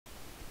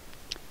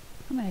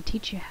I'm going to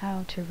teach you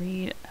how to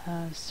read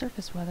a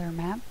surface weather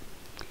map.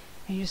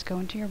 And you just go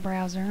into your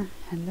browser,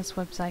 and this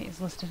website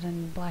is listed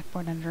in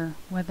Blackboard under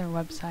Weather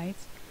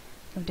Websites.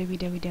 So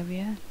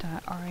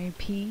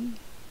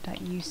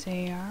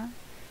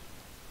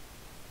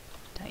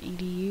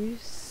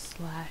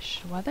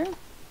www.rap.ucar.edu/weather.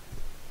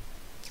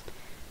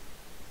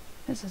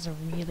 This is a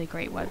really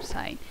great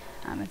website.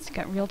 It's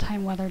got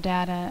real-time weather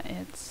data.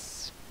 It's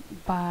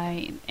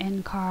by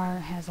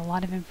NCAR, has a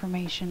lot of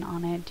information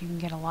on it. You can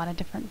get a lot of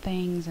different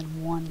things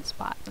in one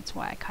spot. That's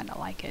why I kind of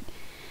like it.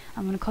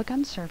 I'm going to click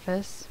on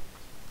Surface,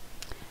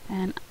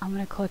 and I'm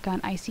going to click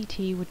on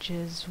ICT, which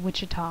is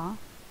Wichita.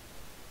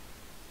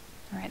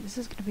 Alright, this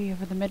is going to be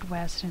over the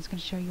Midwest, and it's going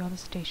to show you all the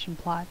station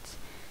plots.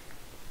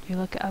 If you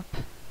look up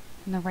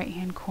in the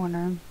right-hand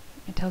corner,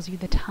 it tells you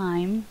the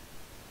time.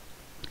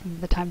 And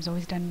the time's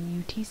always done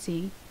in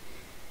UTC.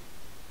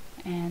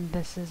 And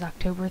this is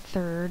October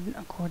 3rd,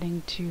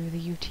 according to the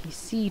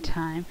UTC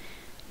time.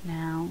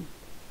 Now,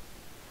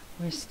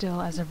 we're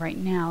still, as of right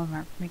now,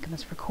 I'm making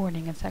this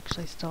recording, it's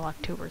actually still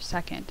October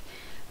 2nd.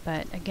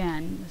 But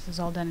again, this is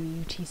all done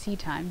in UTC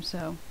time,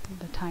 so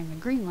the time in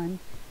Greenland,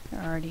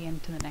 they're already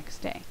into the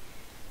next day.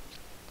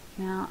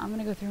 Now, I'm going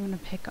to go through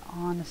and pick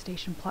on the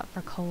station plot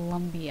for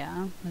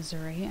Columbia,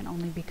 Missouri, and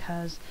only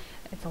because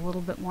it's a little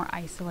bit more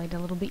isolated, a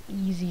little bit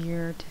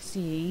easier to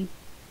see.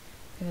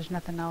 There's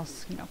nothing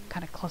else,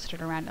 kind of clustered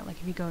around it.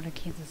 Like if you go to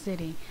Kansas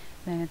City,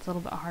 then it's a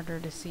little bit harder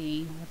to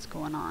see what's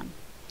going on.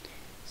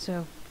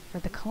 So for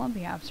the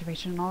Columbia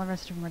observation, and all the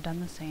rest of them are done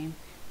the same.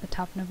 The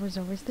top number is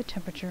always the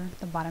temperature,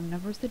 the bottom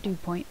number is the dew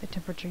point. The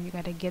temperature you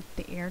got to get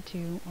the air to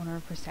in order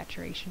for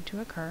saturation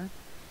to occur.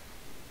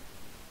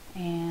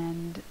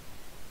 And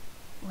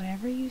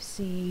whenever you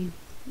see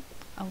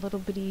a little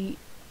bitty,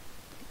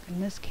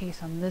 in this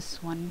case on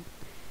this one,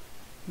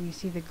 when you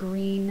see the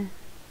green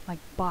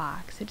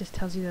box, it just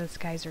tells you that the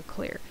skies are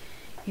clear.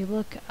 You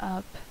look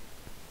up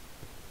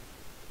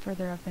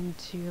further up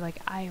into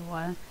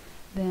Iowa,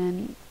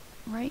 then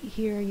right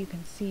here you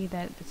can see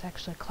that it's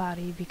actually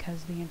cloudy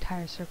because the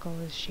entire circle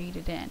is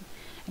shaded in.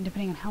 And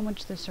depending on how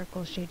much the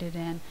circle is shaded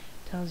in,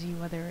 tells you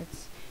whether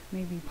it's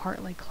maybe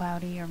partly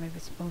cloudy or maybe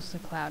it's mostly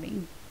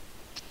cloudy.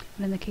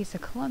 But in the case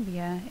of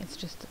Columbia, it's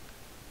just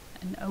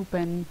an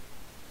open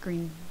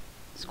green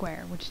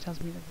square, which tells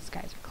me that the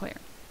skies are clear.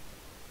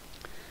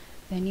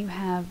 Then you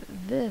have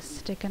this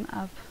sticking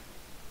up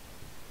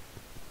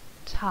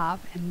top,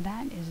 and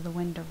that is the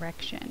wind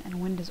direction.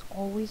 And wind is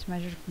always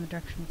measured from the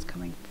direction it's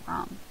coming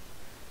from.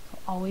 So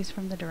always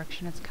from the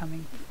direction it's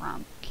coming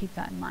from. Keep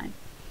that in mind.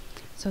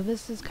 So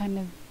this is kind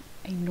of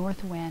a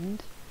north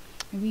wind,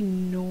 maybe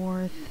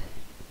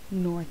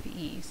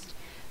northeast.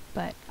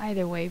 But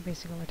either way,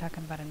 basically we're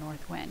talking about a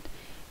north wind.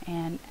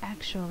 And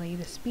actually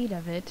the speed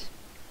of it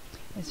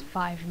is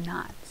 5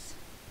 knots.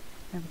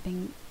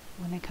 Everything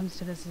when it comes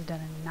to this is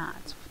done in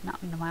knots,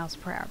 not in miles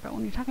per hour. But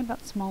when you're talking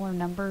about smaller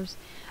numbers,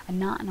 a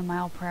knot and a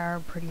mile per hour are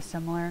pretty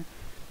similar.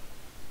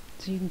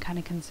 So you can kind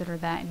of consider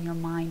that in your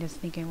mind as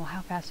thinking, well,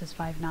 how fast is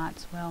 5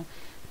 knots? Well,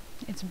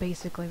 it's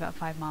basically about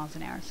 5 miles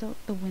an hour. So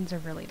the winds are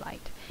really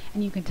light.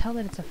 And you can tell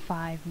that it's a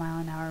 5 mile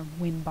an hour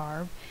wind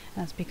barb.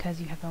 And that's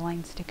because you have the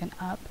line sticking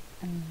up,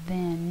 and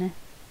then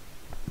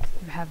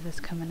you have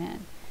this coming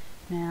in.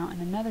 Now, in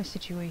another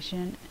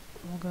situation,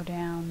 we'll go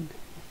down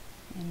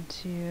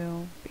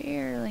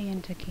barely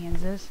into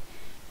Kansas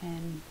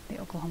and the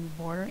Oklahoma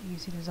border. You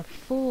see there's a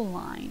full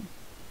line.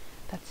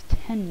 That's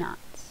 10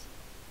 knots.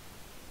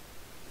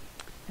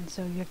 And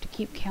so you have to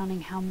keep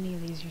counting how many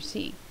of these you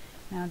see.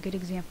 Now a good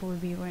example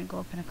would be when you go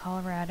up into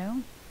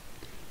Colorado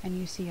and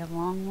you see a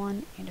long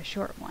one and a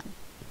short one.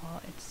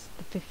 Well, it's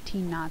the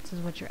 15 knots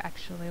is what you're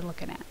actually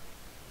looking at.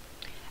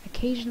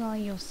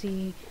 Occasionally you'll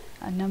see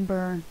a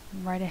number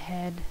right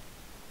ahead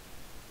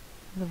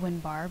the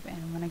wind barb,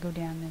 and when I go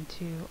down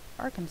into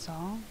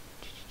Arkansas,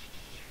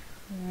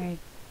 right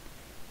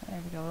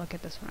there we go, look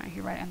at this one right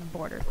here, right on the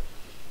border,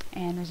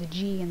 and there's a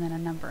G and then a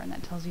number, and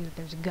that tells you that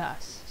there's a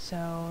gust.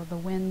 So the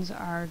winds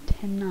are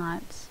 10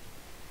 knots,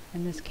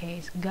 in this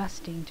case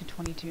gusting to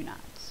 22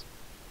 knots.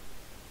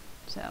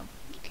 So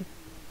keep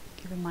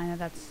in mind that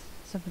that's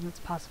something that's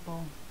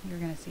possible you're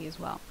going to see as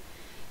well.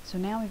 So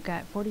now we've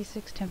got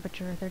 46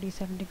 temperature,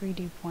 37 degree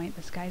dew point,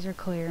 the skies are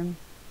clear.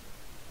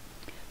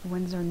 The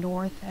winds are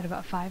north at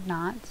about 5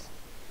 knots.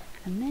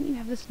 And then you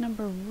have this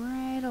number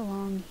right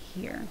along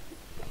here.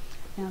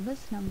 Now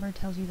this number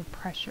tells you the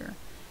pressure,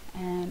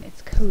 and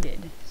it's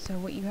coded. So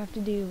what you have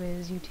to do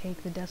is you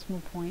take the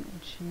decimal point,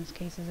 which in this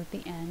case is at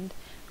the end,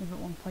 move it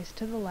one place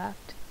to the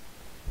left.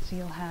 So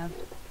you'll have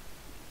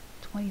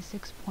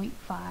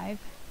 26.5.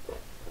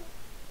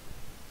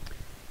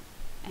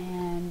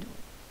 And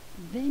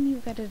then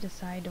you've got to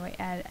decide, do I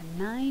add a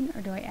 9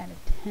 or do I add a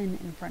 10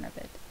 in front of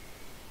it?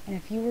 And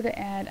if you were to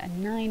add a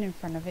 9 in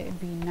front of it, it would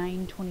be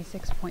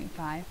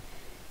 926.5.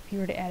 If you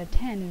were to add a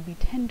 10, it would be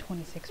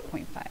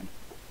 1026.5.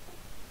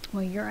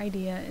 Well, your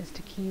idea is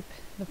to keep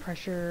the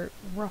pressure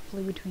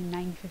roughly between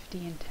 950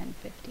 and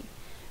 1050.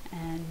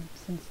 And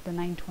since the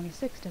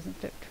 926 doesn't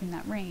fit between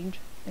that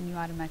range, then you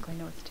automatically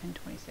know it's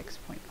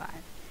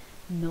 1026.5.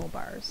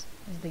 millibars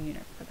is the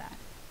unit for that.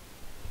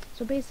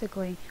 So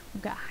basically,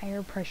 we've got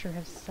higher pressure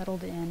has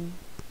settled in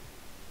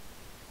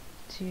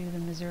to the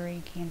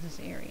Missouri-Kansas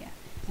area.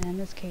 And in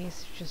this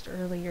case, just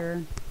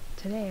earlier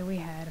today, we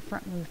had a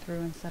front move through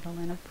and settle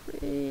in a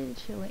pretty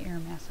chilly air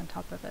mass on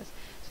top of us.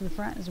 So the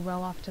front is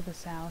well off to the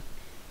south.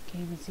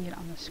 Can't even see it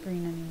on the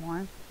screen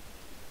anymore.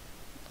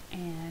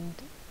 And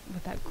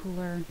with that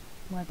cooler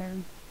weather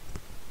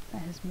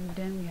that has moved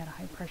in, we had a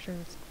high pressure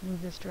that's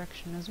moved this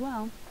direction as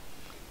well.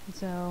 And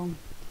so,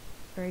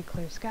 very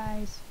clear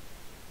skies,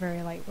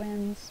 very light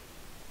winds,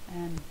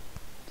 and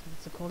since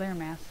it's a cold air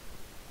mass,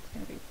 it's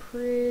going to be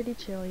pretty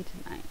chilly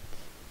tonight.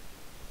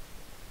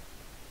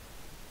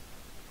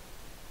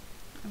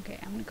 Okay,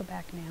 I'm going to go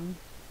back now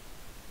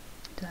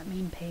to that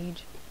main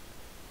page,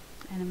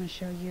 and I'm going to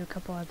show you a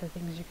couple other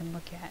things you can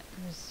look at.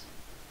 There's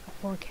a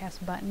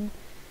forecast button,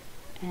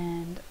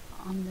 and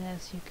on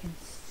this you can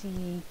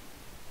see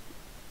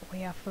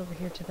way off over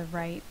here to the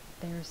right,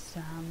 there's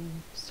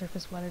some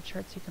surface weather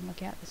charts you can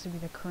look at. This would be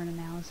the current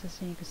analysis,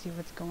 so you can see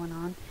what's going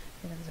on.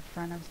 There was the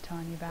front I was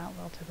telling you about,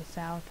 well to the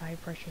south, high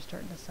pressure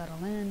starting to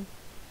settle in.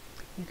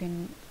 You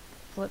can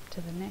flip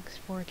to the next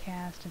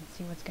forecast and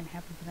see what's going to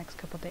happen for the next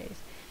couple days.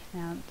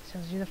 Now, it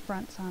shows you the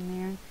fronts on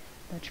there.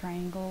 The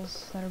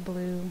triangles that are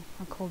blue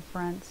are cold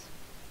fronts.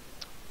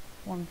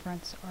 Warm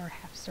fronts are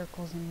half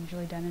circles and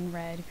usually done in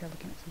red if you're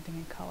looking at something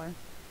in color.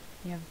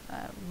 You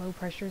have low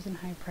pressures and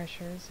high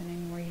pressures, and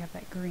anywhere you have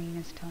that green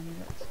is telling you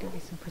that there's going to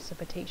be some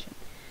precipitation.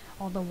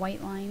 All the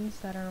white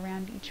lines that are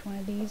around each one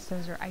of these,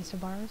 those are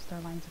isobars.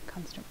 They're lines of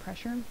constant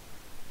pressure.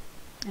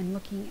 And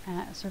looking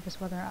at a surface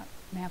weather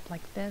map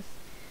like this,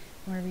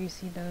 whenever you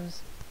see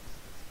those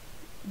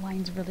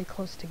lines really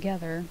close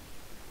together,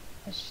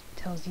 it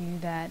tells you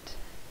that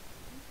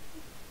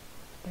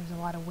there's a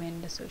lot of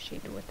wind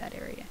associated with that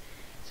area.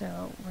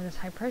 So where this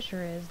high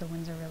pressure is, the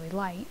winds are really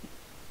light,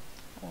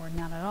 or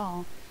not at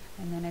all.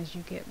 And then as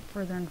you get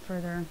further and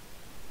further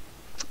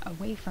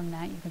away from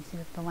that, you can see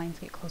that the lines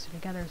get closer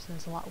together, so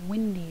there's a lot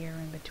windier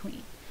in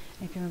between.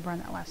 And if you remember on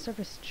that last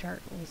surface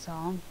chart we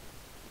saw,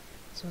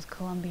 this was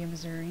Columbia,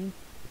 Missouri,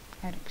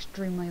 had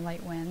extremely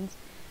light winds.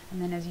 And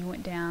then as you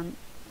went down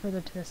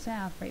further to the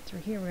south, right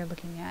through here, we were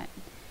looking at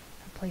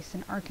a place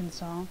in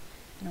Arkansas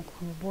and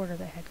Oklahoma border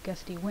that had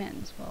gusty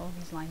winds. Well,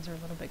 these lines are a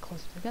little bit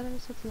closer together,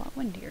 so it's a lot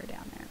windier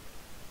down there.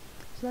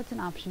 So that's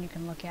an option you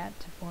can look at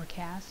to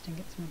forecast and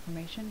get some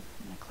information.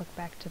 I'm going to click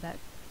back to that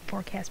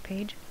forecast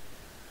page.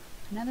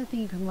 Another thing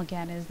you can look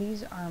at is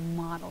these are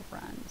model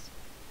runs.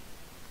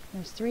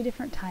 There's 3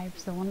 different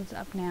types. The one that's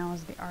up now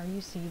is the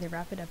RUC, the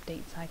Rapid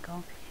Update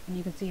Cycle, and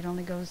you can see it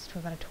only goes to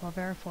about a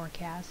 12-hour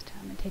forecast.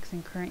 It takes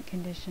in current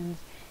conditions,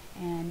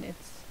 and it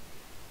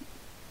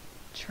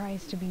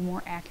tries to be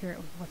more accurate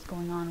with what's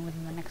going on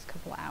within the next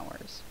couple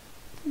hours.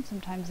 And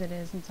sometimes it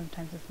is, and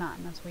sometimes it's not,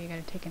 and that's what you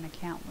got to take into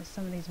account. With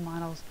some of these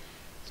models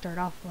start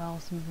off well,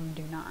 some of them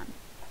do not.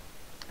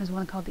 There's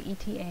one called the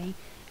ETA,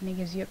 and it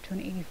gives you up to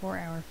an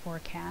 84-hour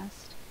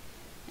forecast,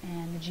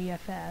 and the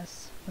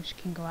GFS, which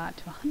can go out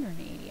to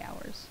 180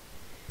 hours.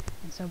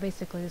 And so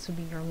basically this would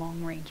be your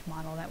long-range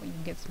model. That way you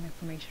can get some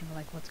information for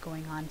like what's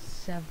going on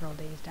several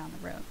days down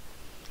the road.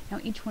 Now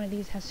each one of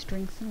these has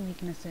strengths and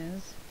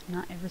weaknesses.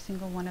 Not every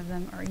single one of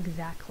them are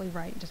exactly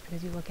right. Just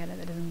because you look at it,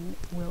 it doesn't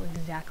will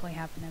exactly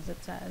happen as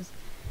it says.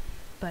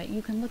 But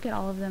you can look at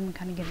all of them and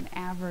kind of get an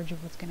average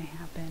of what's going to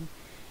happen,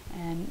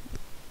 and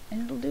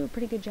it'll do a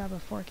pretty good job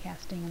of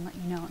forecasting and let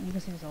you know. And you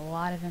can see there's a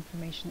lot of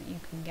information that you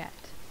can get.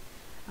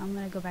 I'm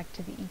going to go back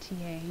to the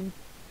ETA. I'm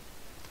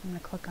going to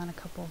click on a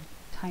couple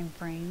time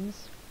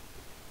frames.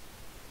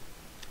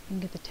 You can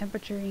get the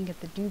temperature, you can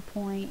get the dew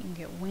point, you can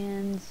get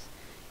winds,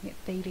 you get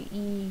theta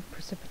E,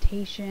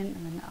 precipitation,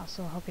 and then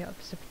also help you out with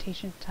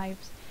precipitation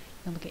types.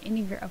 You can look at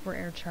any of your upper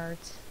air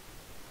charts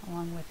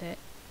along with it.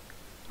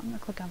 I'm going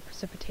to click on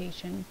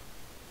precipitation,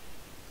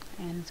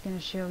 and it's going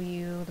to show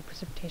you the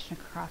precipitation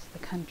across the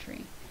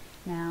country.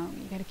 Now,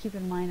 you got to keep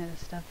in mind that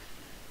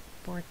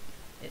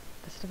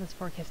the stuff that's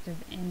forecasted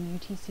in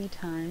UTC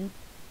time,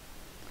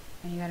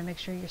 and you got to make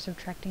sure you're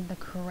subtracting the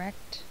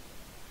correct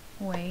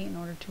way in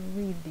order to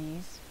read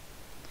these.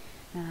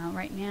 Now,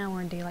 right now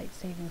we're in daylight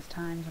savings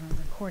times when I'm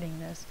recording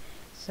this,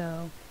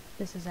 so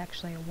this is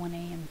actually a 1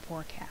 a.m.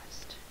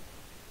 forecast.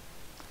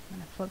 I'm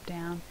going to flip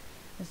down.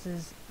 This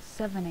is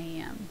 7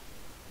 a.m.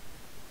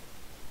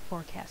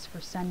 forecast for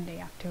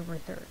Sunday, October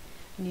 3rd.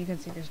 And you can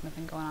see there's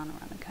nothing going on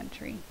around the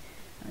country.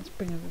 It's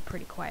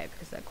pretty quiet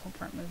because that cold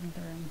front moving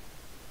through.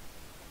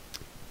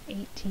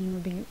 18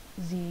 would be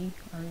Z,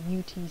 or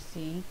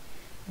UTC.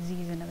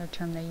 Z is another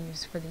term they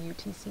use for the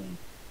UTC.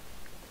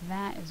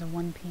 That is a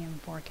 1 p.m.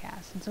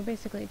 forecast. And so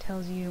basically it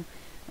tells you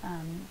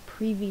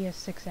previous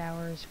 6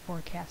 hours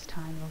forecast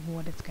time of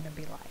what it's going to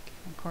be like.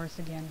 And of course,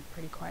 again,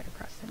 pretty quiet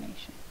across the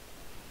nation.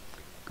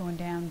 Going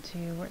down to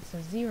where it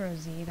says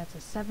 0Z, that's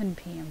a 7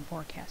 p.m.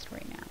 forecast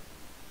right now.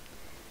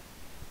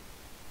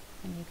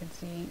 And you can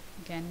see,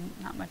 again,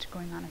 not much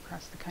going on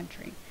across the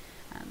country.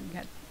 You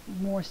got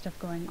more stuff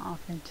going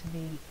off into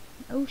the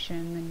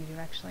ocean than you do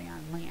actually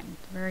on land.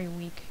 Very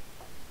weak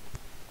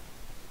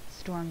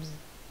storms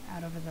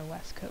out over the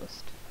west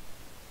coast.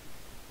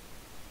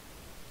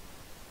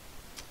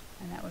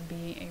 And that would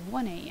be a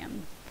 1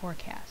 a.m.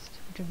 forecast,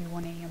 which would be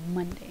 1 a.m.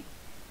 Monday.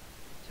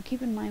 So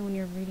keep in mind when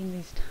you're reading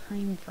these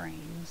time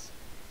frames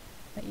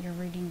that you're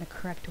reading the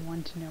correct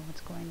one to know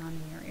what's going on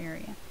in your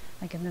area.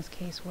 Like in this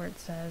case where it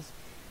says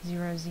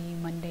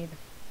 0Z Monday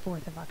the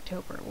 4th of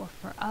October. Well,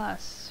 for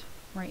us,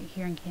 right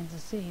here in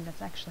Kansas City,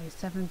 that's actually a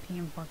 7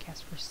 p.m.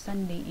 forecast for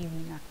Sunday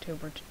evening,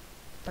 October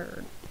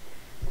 3rd.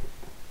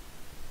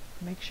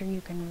 Make sure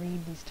you can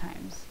read these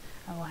times.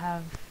 I will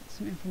have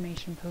some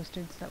information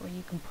posted so that way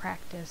you can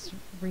practice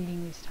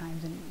reading these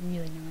times and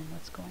really knowing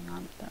what's going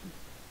on with them.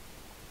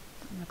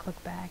 I'm going to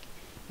click back.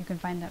 You can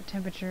find out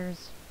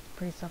temperatures,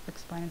 pretty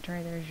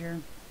self-explanatory. There's your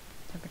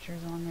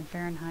temperatures along in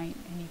Fahrenheit,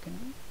 and you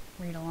can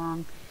read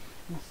along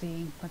and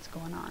see what's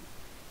going on.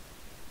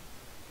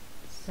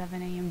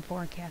 7 a.m.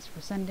 forecast for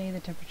Sunday. The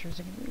temperatures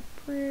are going to be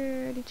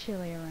pretty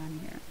chilly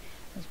around here.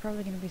 There's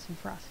probably going to be some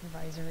frost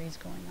advisories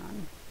going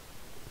on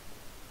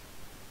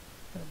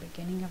for the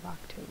beginning of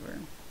October.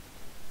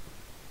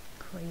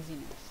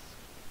 Craziness.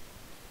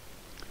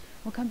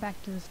 We'll come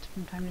back to this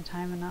from time to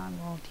time, and I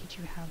will teach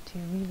you how to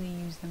really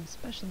use them,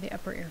 especially the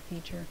upper air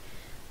feature,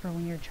 for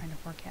when you're trying to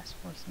forecast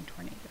for some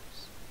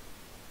tornadoes.